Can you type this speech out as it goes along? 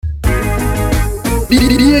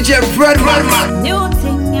DJ Riddim. New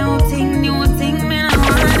thing, me I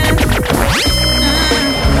want it.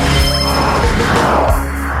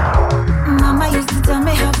 Mama used to tell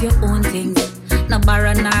me have your own things. No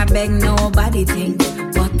borrow nor beg nobody things.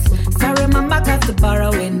 But sorry mama got to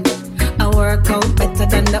borrowing. I work out better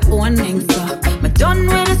than the owning. So I'm done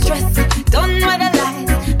with the stress, done with the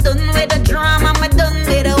lies, done with the drama, I'm done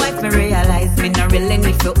with the wife. Me realize me not really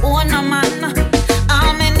need to own a man.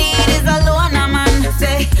 All me need is a loner man.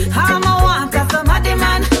 Say, how I want a somebody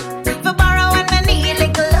man. For borrow when me need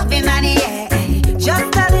little loving and yeah.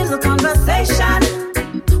 Just a little conversation.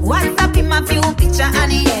 WhatsApp in my few picture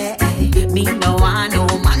and yeah. Me no want no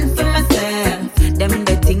man for myself. Them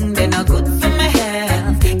the thing they not good for my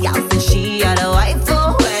health. Y'all say she are the wife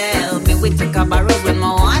for well. Me we take a borrow when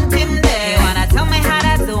I want him there. You wanna tell me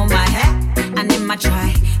how to do my hair? And him I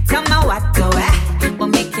try, tell me what to wear. But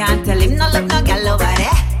me can't tell him no love no gal over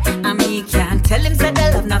there. And me can't tell him say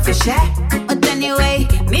the love not for share. But anyway,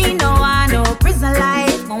 me no want no prison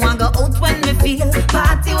life. Me want go out when me feel,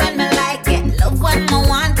 party when me like it, love when me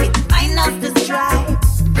want it, minus the strife.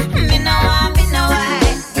 Me no want,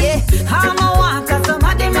 yeah. How me want a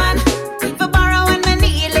somebody man. For borrow when me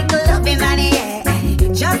need little loving and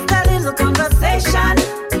yeah. Just a little conversation.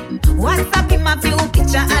 WhatsApp in my few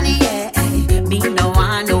picture and yeah. Me no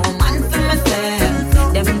want no man for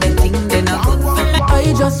myself. Them the thing they not good for me.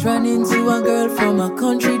 I just ran into a girl from my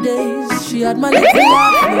country days. She had my little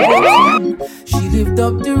laugh. She lived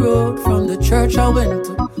up the road from the church I went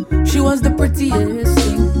to. She was the prettiest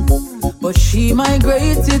thing, but she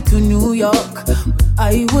migrated to New York.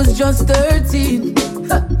 I was just 13.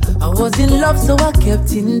 I was in love, so I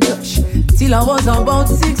kept in touch till I was about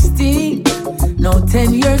 16. Now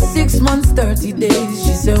 10 years, 6 months, 30 days.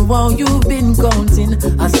 She said, wow, you've been counting.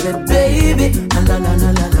 I said, baby, a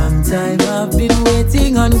long time I've been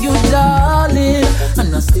waiting on you, darling.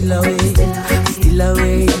 And I'm still awake, still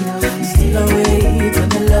awake, still awake on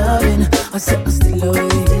your loving. I said, I'm still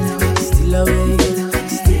awake, still awake,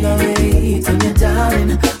 still awake on your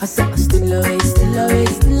darling. I said, I'm still awake, still awake,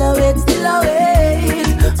 still awake, still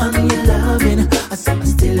awake on your loving. I said, I'm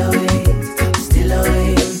still awake, still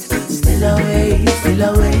awake, still awake, still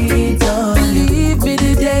awake. Oh, believe me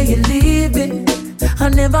the day you leave me. I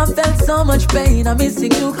never felt so much pain. I'm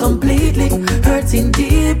missing you completely, hurting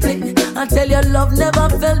deeply. I tell you, love never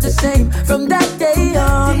felt the same. From that day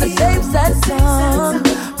on, the same sad song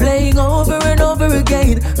playing over and over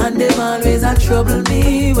again. And them always a trouble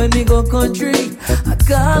me when we go country. I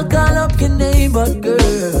call up your name, but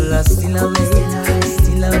girl, I still await,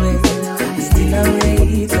 still await, still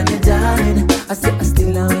await on your darling. I said I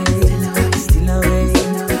still await, still await,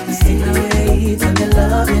 still await on your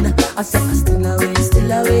loving. I said I still await,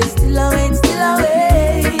 still await, still await, still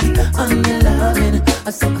await on your loving. I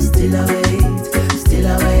said I still await, still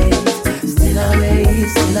await, still await,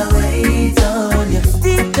 still await on you.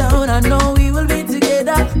 Deep down I know we will be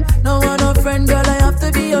together. No one, no friend, girl, I have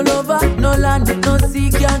to be your lover. No land, no sea,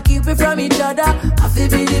 can't keep it from each other. I feel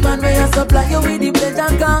be the man where I supply you with the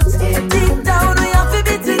pleasure comes. Deep down we have to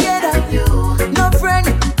be together. No friend,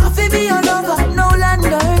 I feel be your lover. No land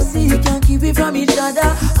or sea, can't keep it from each other.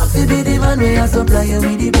 I feel be the man where I supply you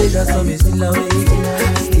with the pleasure. So me still away,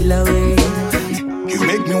 still away. You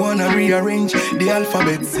make me wanna rearrange the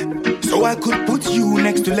alphabets so I could put you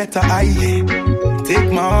next to letter I. Take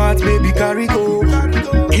my heart, baby, carry go.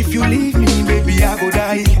 If you leave me, baby, I go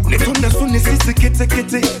die. Netunda sunni sisi kete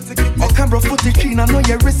kete. Okambro footy china no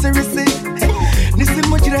ye risi risi. Nisi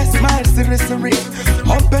mujire smile siri siri.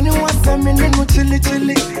 Ompeni wasa mini no chili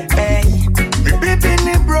chili. Hey, me baby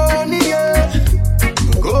ni brownie yeah.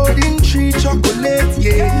 Golden tree chocolate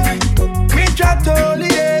yeah. Me chatoli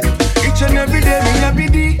yeah. Each and every day me happy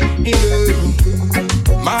day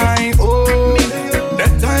yeah. My own.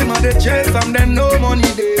 That time I the chase and then no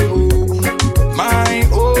money day oh. My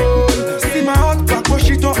own. See my heart back wash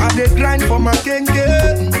it up and they grind for my kenke.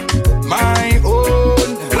 My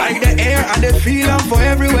own. Like the air and the feel for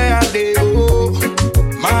everywhere I day oh.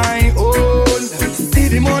 My own. See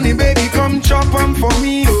the money baby come chop on for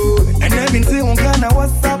me oh. And everything on Ghana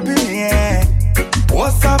what's up in here?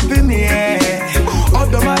 What's up in here?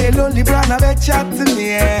 Although my lonely brother be chat to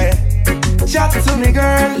me yeah. Chat to me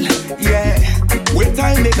girl yeah. Wait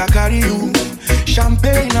time make I carry you.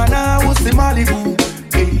 Champagne and I was the Malibu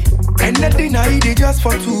hey. And the dinner I eat it just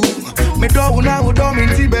for two. Me do now do me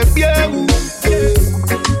baby yeah.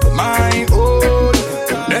 My own.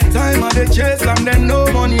 That time I the chase and then no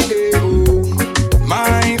money day oh.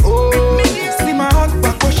 My own. See my heart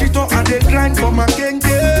back push it up and they grind for my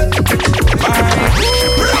kenke. My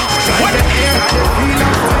own. Like the air and the feel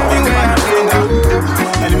everywhere I go.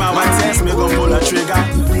 Any man want test me gon' pull a trigger.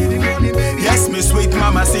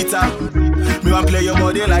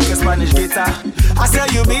 Spanish guitar. I say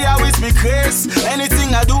you be always me craze.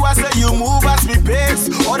 Anything I do, I say you move as me pace.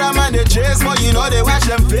 Other man they chase, but you know they watch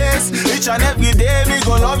them face. Each and every day, me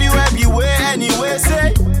gon' love you everywhere. Anyway,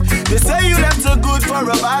 say they say you left so good for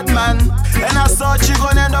a bad man, and I thought you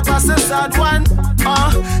gon' end up as a sad one.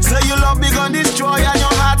 Say you love me gon' destroy, and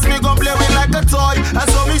your heart me gon' play with like a toy. And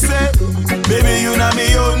so me say, baby you know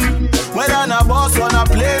me own. Whether on a bus, on a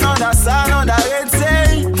plane, on the sun, on the rain,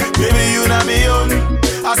 say, baby you know me own.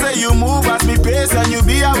 I say you move as me pace, and you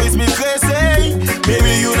be always me crazy.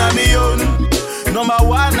 Baby you know me own. Number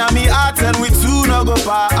one na me heart, and we two no go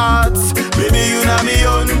part. Baby you know me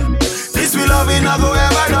own. This we love it no go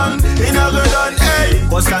ever done, it no go done, hey.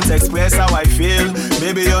 Words can't express how I feel.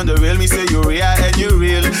 Baby on the real, me say you real and you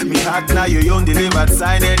real. Me heart now you own, delivered,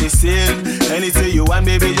 sign any seal. Anything you want,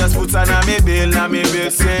 baby, just put on a me bill. Now me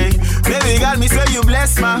bill say, baby God, me say you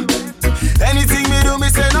bless ma. Anything me do, me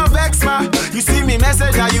say no vex ma. You see me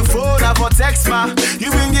message and you phone or for text ma.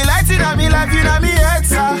 You bring the light in me like you know me head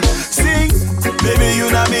sa. Sing, baby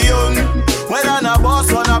you know me own. Whether on a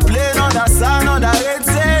bus, on a plane, on the sun, on the red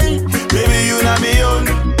say, baby you know me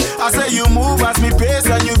own. I say you move as me pace,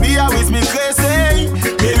 and you be always me crazy.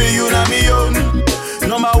 Baby you know me own.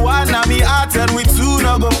 Number one na me heart, and we two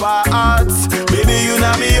no go part. Baby you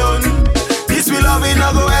know me own. This we love it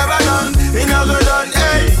no go ever done, it no go done,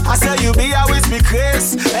 hey. I say you be always me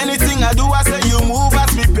craze. Anything I do, I say you move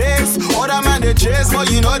as me pace. Other man they chase,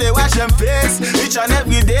 but you know they watch them face. Each and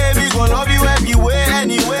every day, me gon' love you everywhere.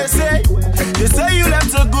 Anyway, say they say you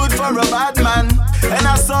left so good for a bad man, and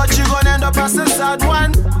I thought you gon' end up as a sad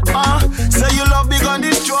one. Say you love me gon'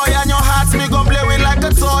 destroy, and your heart me gon' play with like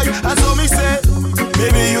a toy. And so me say,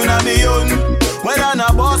 baby you know me own. Whether on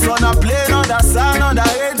a bus, on a plane, on the sun, on the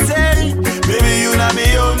rain, say, baby you know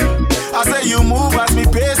me own. I say you move as me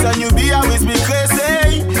pace, and you be always me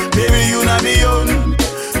crazy. Baby you know me own.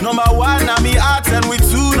 Number one na me heart, and we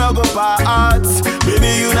two no go part.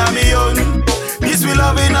 Baby you know me own. This we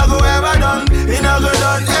love it no go ever done, it no go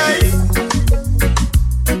done, hey.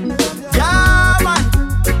 Yeah man,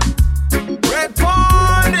 red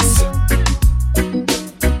pon this.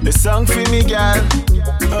 The song for me girl.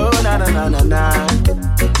 Oh na na na na na.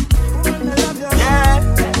 Yeah.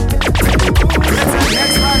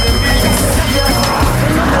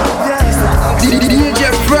 DJ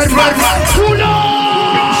Fred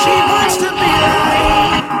She wants to be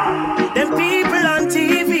like them people on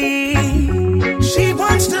TV. She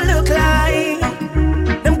wants to look like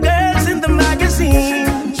them girls in the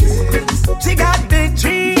magazine. She got big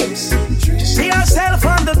dreams. She see herself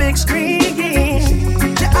on the big screen.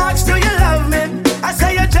 She asks, do you love me? I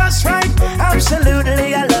say you're just right.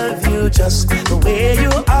 Absolutely, I love you just the way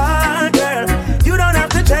you are, girl. You don't have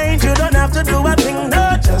to change, you don't have to do a thing,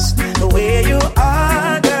 no, just the way you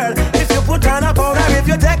are, girl. If you put on a powder, if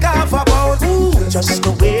you take off a pound, ooh, just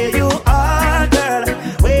the way you are, girl.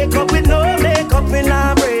 Wake up with no makeup and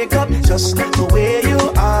a breakup, just the way you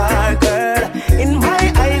are, girl. In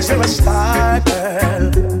my eyes, you're a star,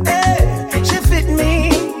 girl. Hey, she fit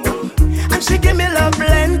me, and she give me love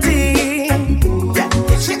plenty. Yeah,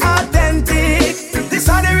 she authentic. This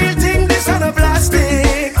are the real thing, this are the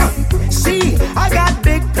plastic. See, I got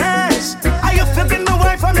big plans. Are you flipping the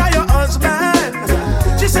wife from your husband?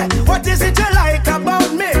 She said, what is it you like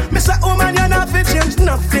about me? Mr. Woman, you're not fit, change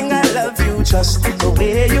nothing. I love you just the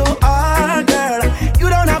way you are, girl. You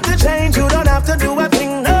don't have to change, you don't have to do a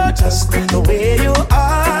thing, no, just the way you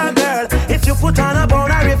are, girl. If you put on a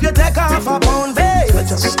bone or if you take off a pound, babe,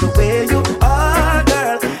 just the way you are,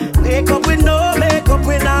 girl. Wake up with no makeup,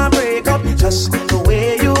 with no breakup, just the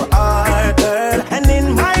way you are, girl. And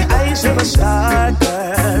in my eyes, you're a star,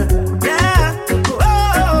 girl. Yeah,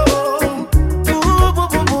 oh, ooh, boo,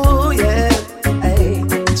 boo, boo, yeah. Hey,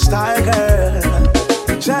 star girl,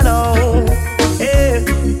 Shadow, hey.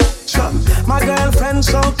 Sure. My girlfriend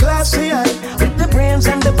so classy, with the brains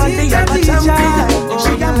and the body of a champion.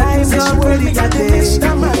 She got life so pretty, got the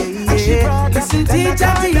Mr. Man. Listen, teacher,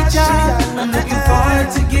 I'm looking forward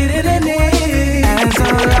to getting in it. As I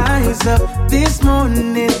rise up this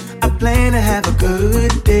morning, I plan to have a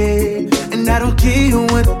good day. And I don't care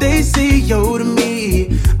what they say, yo, to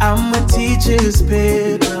me, I'm a teacher's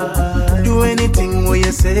pet. Do anything what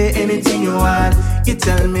you say, anything you want. You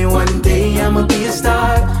tell me one day I'ma be a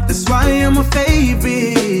star. That's why I'm a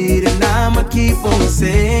favorite, and I'ma keep on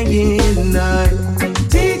saying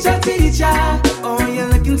teacher, teacher, oh, you're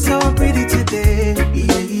looking so pretty today.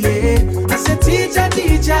 Yeah, yeah. I said, teacher,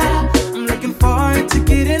 I'm looking forward to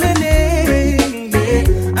getting a name.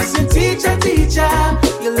 Yeah. I said, teacher,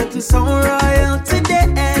 you're looking so royal today.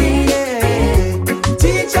 Yeah.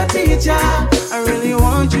 Teacher, I really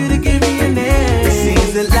want you to give me a name. It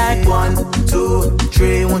seems that like one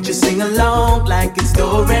sing along like it's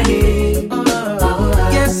do re.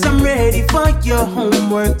 Yes, I'm ready for your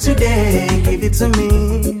homework today. Give it to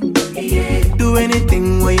me. Do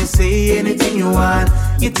anything when you say anything you want.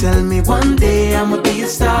 You tell me one day I'ma be a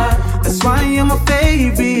star. That's why you're my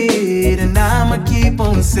favorite, and I'ma keep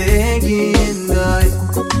on singing.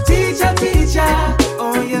 Teacher, teacher,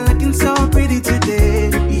 oh you're looking so pretty today.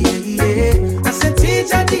 Yeah. I said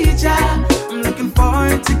teacher, teacher, I'm looking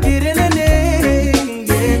forward to getting an A.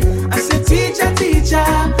 Yeah. I said teacher, teacher,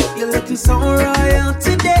 you're looking so royal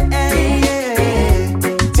today. Yeah.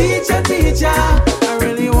 Teacher, teacher, I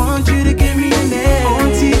really want you to give me an A.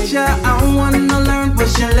 Oh teacher, I wanna learn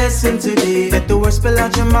what's your lesson today. Let the words spill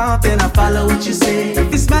out your mouth and I follow what you say.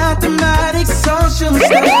 If it's mathematics, social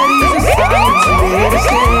studies, it's science, I'm here to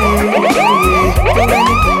stay. Do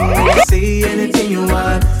anything, say anything you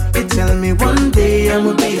want. You tell me one day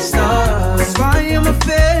I'ma be a star. That's why you're my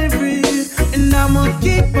favorite, and I'ma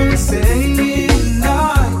keep on saying,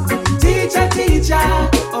 teacher, teacher,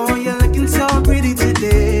 oh you're looking so pretty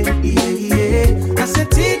today. Yeah. I said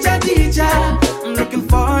teacher, teacher, I'm looking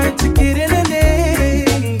forward to getting an A.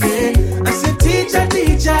 Yeah. I said teacher,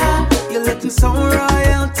 teacher, you're looking so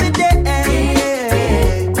royal today.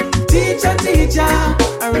 Yeah. Teacher, teacher,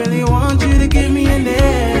 I really want you to give me an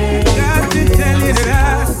A. Got to tell you that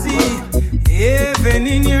I see heaven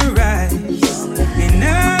in your eyes, and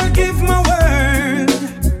I'll give my word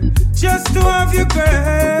just to have you,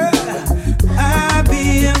 girl. I'll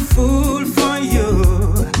be a fool for you,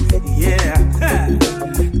 yeah.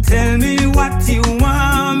 Tell me what you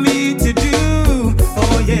want me to do,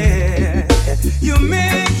 oh yeah. You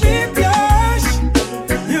make me blush,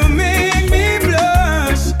 you make me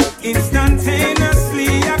blush. Instantaneously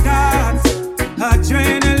I got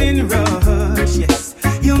adrenaline rush, yes.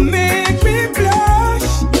 You make me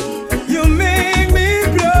blush, you make me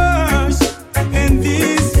blush. And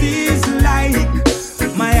this feels like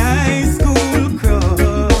my high school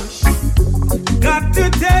crush. Got to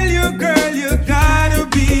tell you, girl, you gotta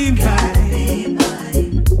be mine.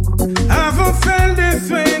 I haven't felt this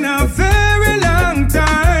way in a very long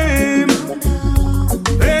time.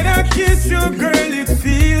 When I kiss you, girl, it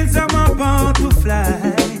feels I'm about to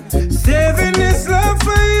fly. Saving this love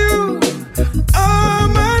for you all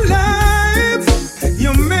my life.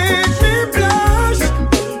 You make me blush,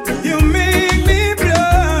 you make me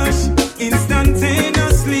blush.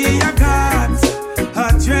 Instantaneously I got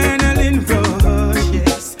adrenaline rush,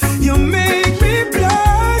 yes. You make me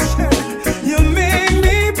blush, you make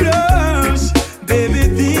me blush. Baby,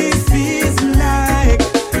 this feels like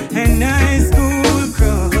a high school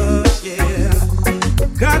crush, yeah.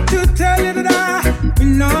 Got to tell you that I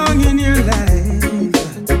belong in your life.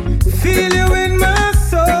 Feel you in my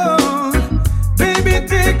soul. Baby,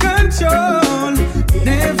 take control.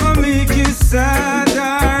 Never make you sad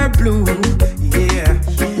or blue, yeah.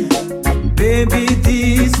 Baby,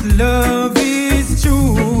 this love is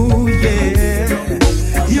true, yeah.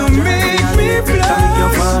 You make me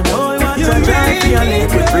blush, you make me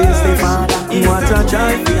blush. What a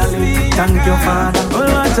joy for your life. Thank you, Father. Oh,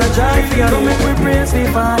 what a joy for your life. Make we praise the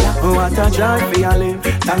Father. Oh, what a joy for your life.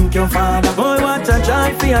 Thank you, Father. Oh, what a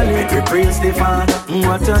joy for your life. We praise the Father.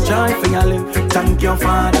 What a joy for your life. Thank you,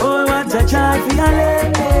 Father. Oh, what a joy for your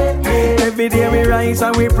life. Every day we rise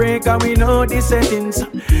and we break and we know the settings.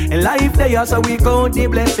 In life they are so we count the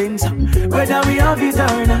blessings. Whether we have it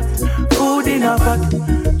or not, food in a pot.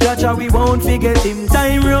 Judge, we won't forget him.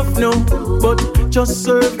 Time rough now, but just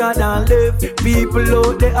serve God and live. People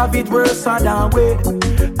out there have it worse than we.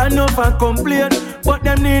 Enough and complain, but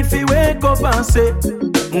them need to wake up and say,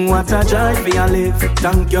 what a joy for your life.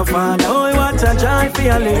 Thank you, Father. Oh, what a joy for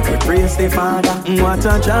your life. We praise the Father. What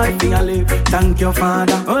a joy for your life. Thank you,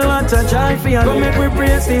 Father. Oh, what a joy for your life. Make we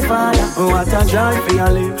praise the Father. Oh, what a joy for your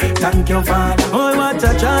life. Thank you, Father. Oh, what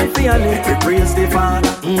a joy for your life. We praise the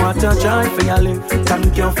Father. What a joy for your life.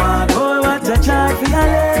 Thank you, Father. Oh, what a joy for your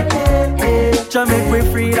life. Jah make we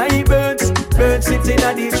free like birds. Birds sitting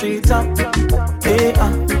at the treetop. Hey,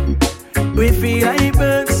 we feel like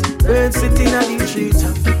birds. Birds sitting at the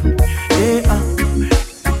treetop. Hey,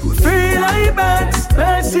 we feel like birds.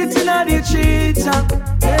 Birds sitting at the treetop.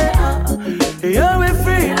 Hey, yeah, we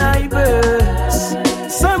feel like birds.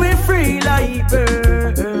 So we free like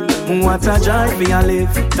birds. What a joy for your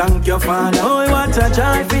life. Thank you, Father. Oh, what a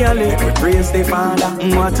joy for your life. We praise the Father.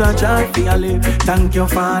 What a joy for your life. Thank you,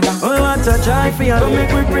 Father. Oh, what a joy for your life.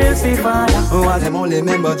 Make we praise the Father. Oh, what them only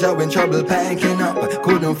remember job when trouble packing up.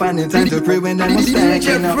 Couldn't find the time to pray when them was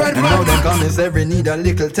stacking up. And now them comments every need a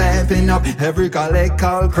little tapping up. Every collect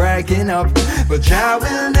call cracking up. But Jah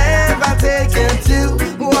will never take you to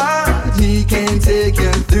one. what he can take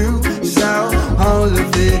you through. So all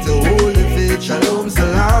of it, shalom,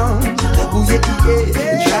 salam. Ooh,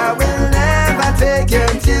 yeah. Jah will never take you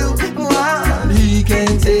to what he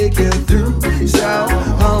can take you through. So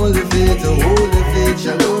all of it,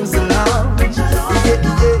 shalom, salam. Yeah.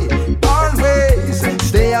 Always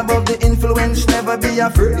stay above the influence, never be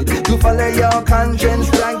afraid to follow your conscience.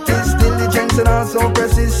 Practice diligence and also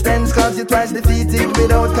persistence, cause you're twice defeated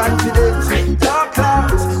without confidence. Dark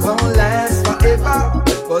clouds won't last forever,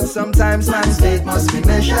 but sometimes man's fate must be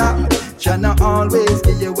measured. Jah not always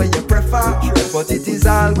give you what you prefer, but it is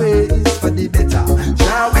always for the better.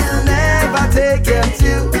 Jah will never take you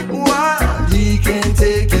to what he can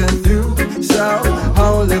take you through. So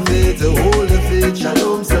all of it,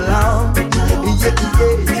 shalom, salam.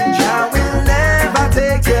 Yeah. Jah will never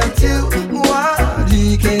take you to what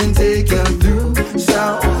he can take you through.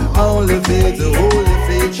 So all of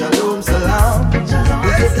it, shalom, salam.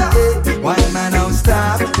 Yeah. One man now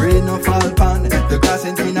stop, rain no fall pan. The grass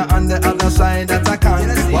in Tina on the other side that I can.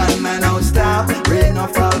 One man now stop, rain no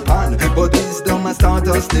fall pan. But wisdom has taught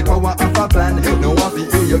us the power of a plan. No one be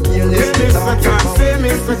you careless. Hey, Mr. Tax, say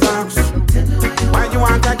Mr. Tax, why you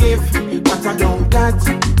want to give what I don't got?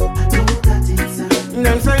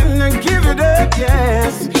 I'm saying give it up,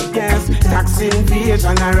 yes. Tax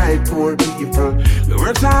invasion, alright, poor people. We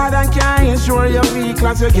work hard and can't insure your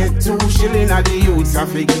vehicle, you get 2 shilling at the youths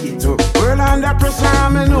of the ghetto. World under pressure,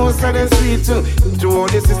 I know so they sweet too. To all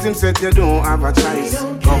the system said you don't have a choice.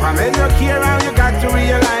 Government you care and you got to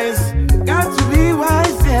realize. Got to be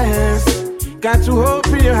wise, yes. Got to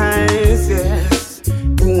open your eyes, yes.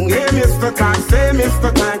 Hey, Mr. Tax, say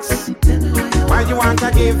Mr. Tax, why you want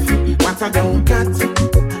to give what I don't got?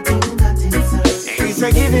 He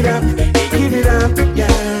said give it up,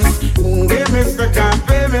 yes. Hey, Mr. Cap,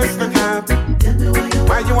 hey, Mr. Cap,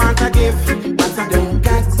 why you want to give what I don't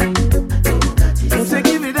got? He said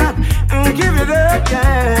give it up,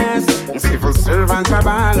 yes. Civil servants have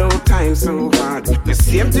all out time so hard. The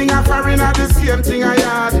same thing I foreigner, the same thing I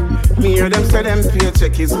had. Me hear them say them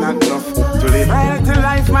paycheck is not enough to live a healthy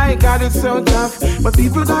life, my God, it's so tough. But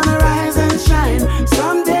people gonna rise and shine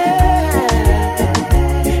someday.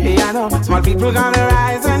 Yeah, I know, small people gonna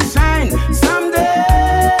rise and shine someday.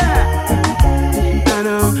 I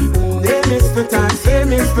know, hey Mr. Tax, hey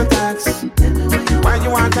Mr. Tax, why you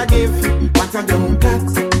want to give what I don't got?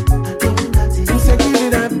 You say give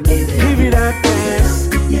it up, yes,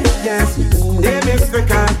 yes. Hey Mr.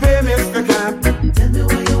 Cap, hey Mr. Cap,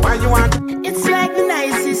 why you want? It's like the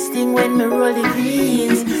nicest thing when me roll the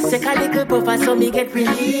greens. Take a little puffer so me get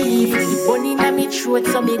relief. One in me throat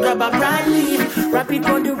so me grab a brand leaf. Wrap it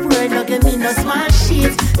on the world, no give me no small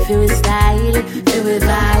shit. Feel style, feel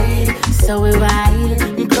vibe, so we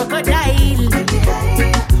wild, crocodile.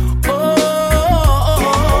 Oh,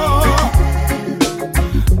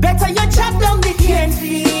 better you chop down the cane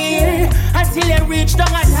field until you reach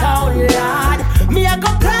down a sound, Lord. Me I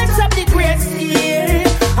go plant up the great steel.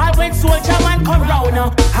 I went soldier man come round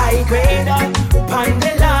now. High grade up,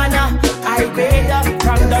 Pandelana. High grade up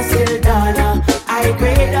from the Sildana. High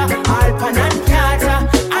grade up, Alpan and Kata.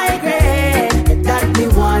 High grade that me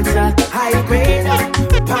want. High grade up,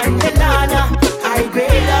 Pandelana. High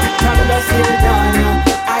grade up from the Sildana.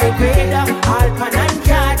 High grade up, Alpan and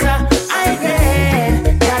Kata. High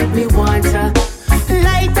grade that me want.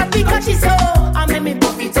 Light up because she's so. I make me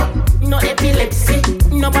pop it up. No epilepsy,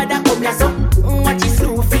 nobody come here so. Watch his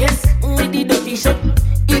screw face with the dirty shot.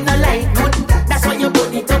 It no like good, that's why you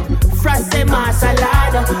burn it up. Frost say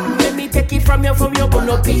salad. Let me take it from your bun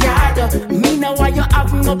up yard. Me know why you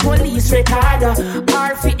have no police record.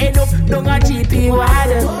 RF end up down a GP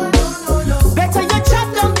ward. Better you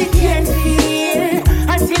chop down the cane field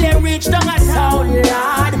until you reach down a sound,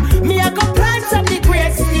 Lord. Me I go plant up the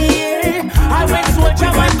great steel. I went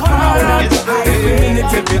soldier man come out. Every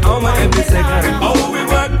minute, every hour, every second. Oh, we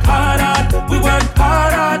work hard.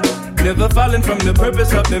 Never falling from the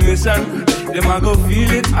purpose of the mission. Them I go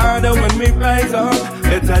feel it harder when we rise up.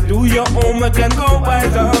 Better do your homework and go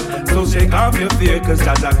wise up. So shake off your fear, cause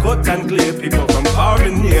that's a cut and clear. People from far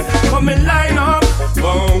and near, come and line up.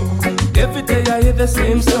 Boom. Every day I hear the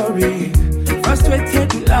same story.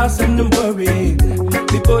 Frustrated, lost and worry.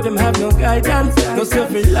 People them have no guidance, no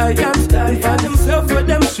self-reliance. They find themselves where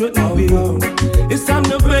them shouldn't be. It's time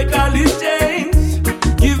to break all these chains.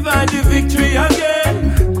 Give her the victory again.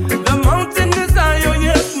 The mountain is higher,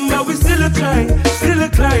 yes, but we still a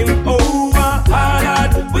climb over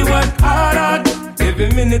hard. We work hard. Every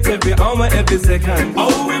minute, every hour, every second.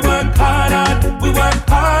 Oh, we work hard.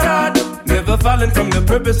 Never falling from the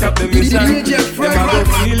purpose of the mission. Them I go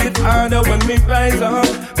feel it harder when we rise up.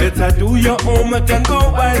 Better do your homework and go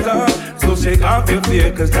wiser. So shake off your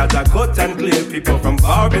fear, cause that's a cut and clear. People from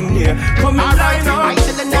far and near, come and line up. I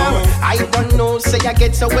tell you now, I don't know, say I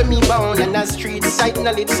get so when me born. And the street side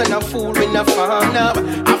knowledge, son a fool in a farm now.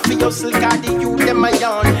 I feel hustle, got the youth, them my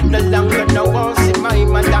own. No longer no one see my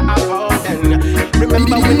mother abandon.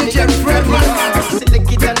 Remember when they get ready,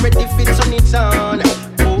 select it and ready fit on its own.